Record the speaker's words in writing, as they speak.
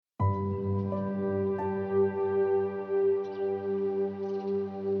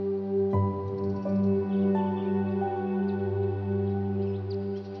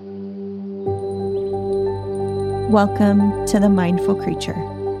Welcome to The Mindful Creature,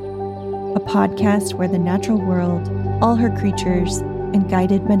 a podcast where the natural world, all her creatures, and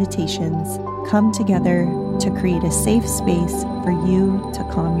guided meditations come together to create a safe space for you to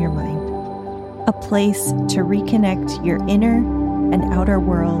calm your mind. A place to reconnect your inner and outer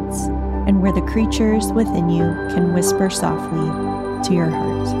worlds, and where the creatures within you can whisper softly to your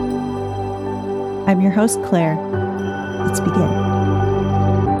heart. I'm your host, Claire. Let's begin.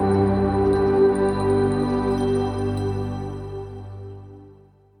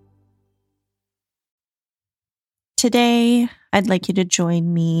 Today, I'd like you to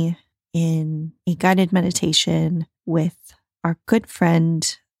join me in a guided meditation with our good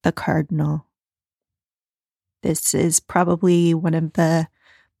friend, the Cardinal. This is probably one of the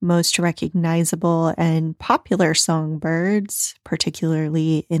most recognizable and popular songbirds,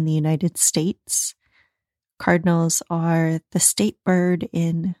 particularly in the United States. Cardinals are the state bird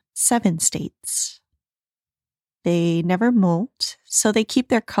in 7 states. They never molt, so they keep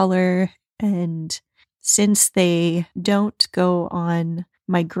their color, and since they don't go on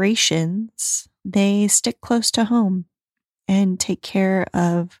migrations, they stick close to home and take care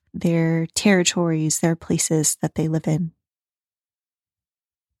of their territories, their places that they live in.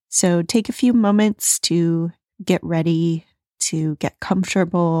 So take a few moments to get ready, to get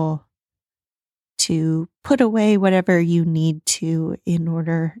comfortable, to put away whatever you need to in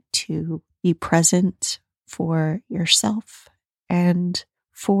order to be present for yourself and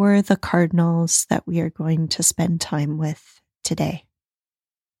for the cardinals that we are going to spend time with today.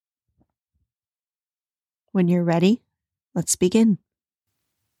 When you're ready, let's begin.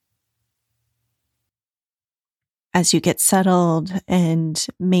 As you get settled and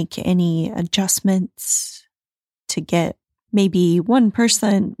make any adjustments to get maybe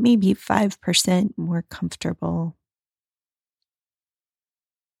 1%, maybe 5% more comfortable,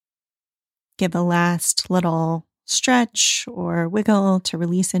 give a last little stretch or wiggle to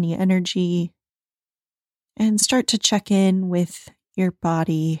release any energy, and start to check in with your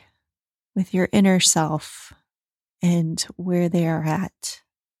body, with your inner self, and where they are at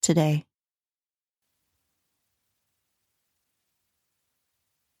today.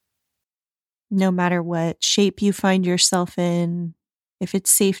 No matter what shape you find yourself in, if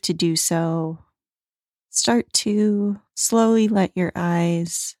it's safe to do so, start to slowly let your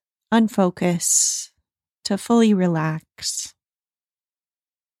eyes unfocus, to fully relax.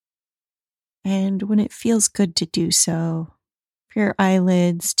 And when it feels good to do so, for your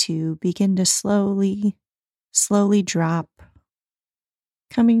eyelids to begin to slowly drop,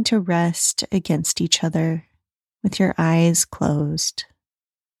 coming to rest against each other with your eyes closed.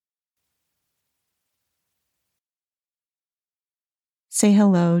 Say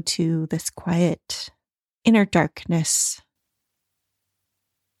hello to this quiet inner darkness,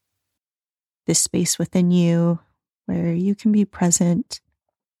 this space within you where you can be present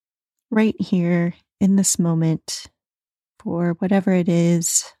right here in this moment for whatever it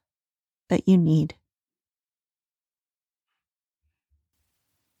is that you need.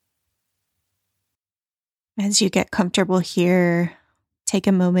 As you get comfortable here, take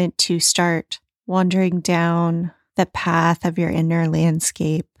a moment to start wandering down the path of your inner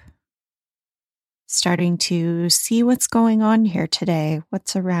landscape, starting to see what's going on here today,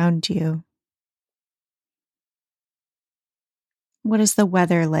 what's around you. What is the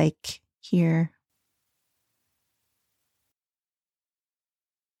weather like here?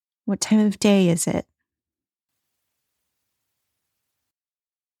 What time of day is it?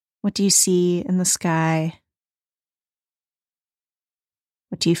 What do you see in the sky?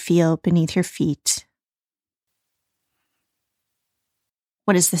 What do you feel beneath your feet?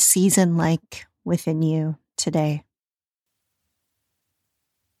 What is the season like within you today?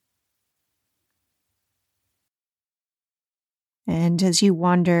 And as you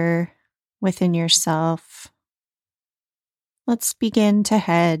wander within yourself, let's begin to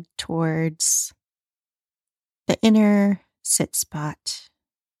head towards the inner sit spot,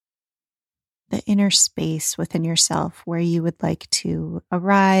 the inner space within yourself where you would like to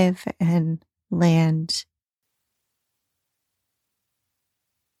arrive and land.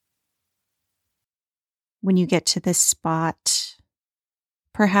 When you get to this spot,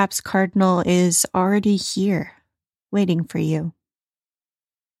 perhaps Cardinal is already here, waiting for you.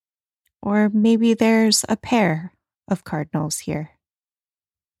 Or maybe there's a pair of cardinals here.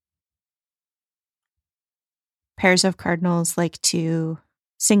 Pairs of cardinals like to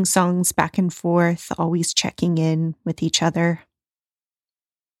sing songs back and forth, always checking in with each other.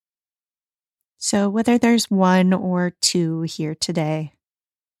 So whether there's 1 or 2 here today,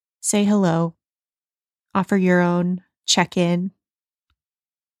 say hello, offer your own check-in,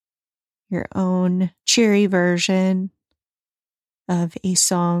 your own cheery version of a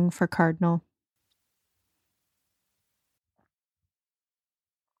song for Cardinal.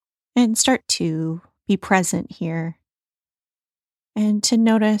 And start to be present here and to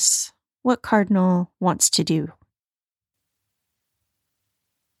notice what Cardinal wants to do.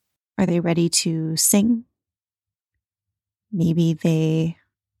 Are they ready to sing? Maybe they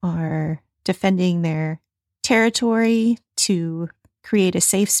are defending their territory to create a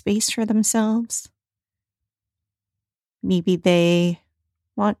safe space for themselves. Maybe they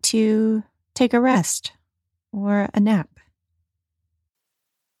want to take a rest or a nap.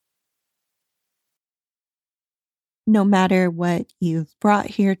 No matter what you've brought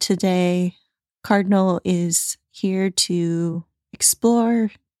here today, Cardinal is here to explore,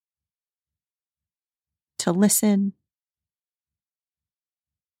 to listen,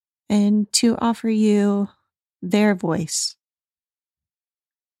 and to offer you their voice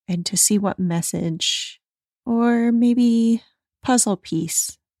and to see what message or maybe puzzle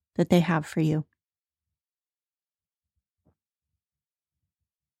piece that they have for you.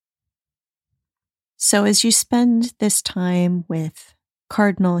 So as you spend this time with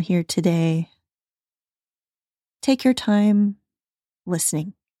Cardinal here today, take your time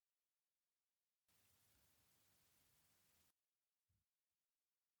listening.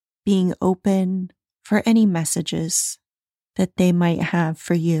 Being open for any messages that they might have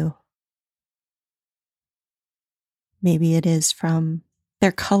for you. Maybe it is from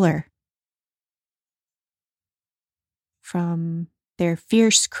their color, from their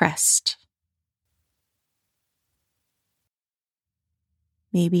fierce crest.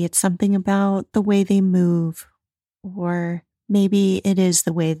 Maybe it's something about the way they move, or maybe it is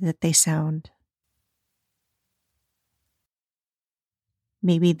the way that they sound.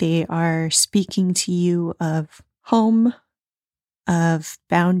 Maybe they are speaking to you of home, of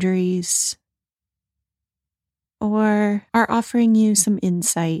boundaries, or are offering you some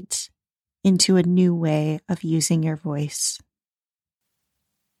insight into a new way of using your voice.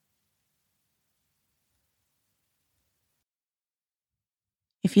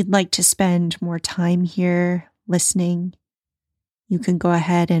 If you'd like to spend more time here listening, you can go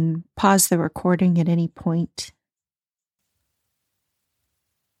ahead and pause the recording at any point.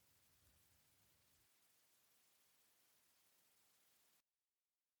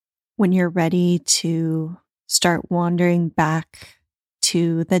 When you're ready to start wandering back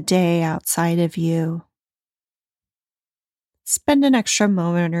to the day outside of you, spend an extra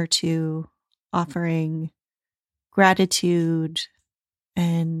moment or two offering gratitude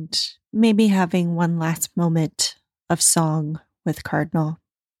and maybe having one last moment of song with Cardinal.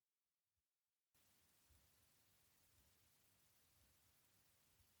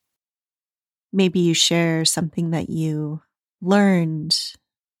 Maybe you share something that you learned,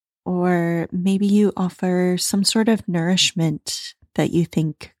 or maybe you offer some sort of nourishment that you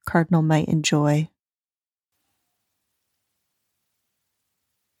think Cardinal might enjoy.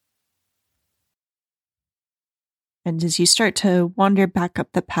 And as you start to wander back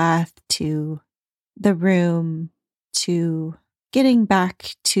up the path to the room, to getting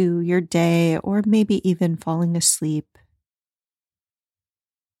back to your day, or maybe even falling asleep,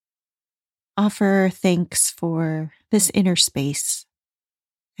 offer thanks for this inner space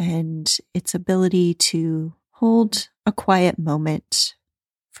and its ability to hold a quiet moment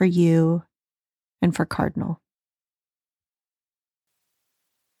for you and for Cardinal.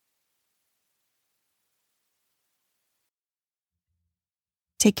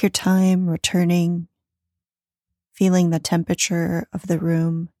 Take your time returning, feeling the temperature of the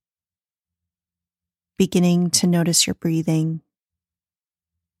room, beginning to notice your breathing,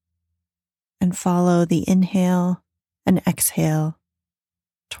 and follow the inhale and exhale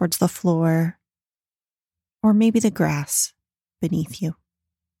towards the floor or maybe the grass beneath you.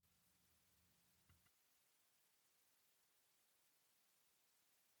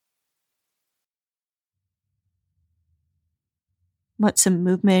 Let some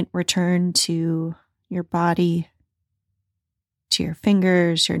movement return to your body, to your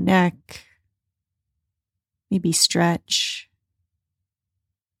fingers, your neck, maybe stretch.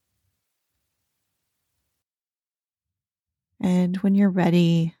 And when you're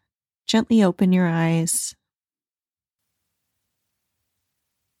ready, gently open your eyes.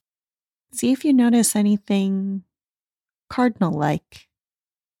 See if you notice anything Cardinal-like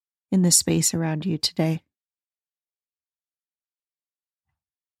in the space around you today.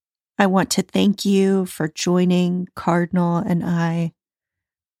 I want to thank you for joining Cardinal and I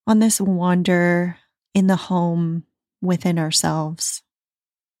on this wander in the home within ourselves.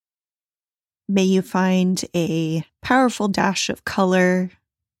 May you find a powerful dash of color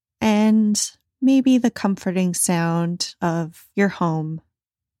and maybe the comforting sound of your home,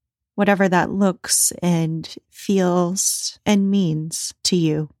 whatever that looks and feels and means to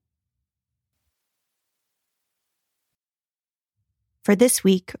you. For this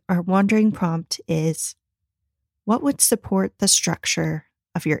week, our wandering prompt is, what would support the structure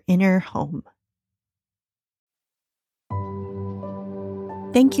of your inner home?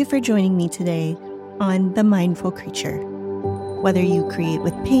 Thank you for joining me today on The Mindful Creature. Whether you create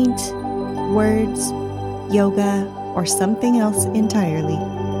with paint, words, yoga, or something else entirely,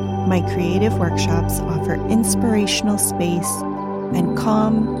 my creative workshops offer inspirational space and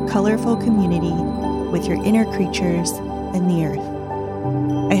calm, colorful community with your inner creatures and the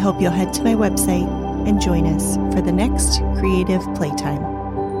earth. I hope you'll head to my website and join us for the next creative playtime.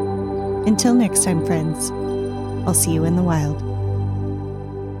 Until next time, friends, I'll see you in the wild.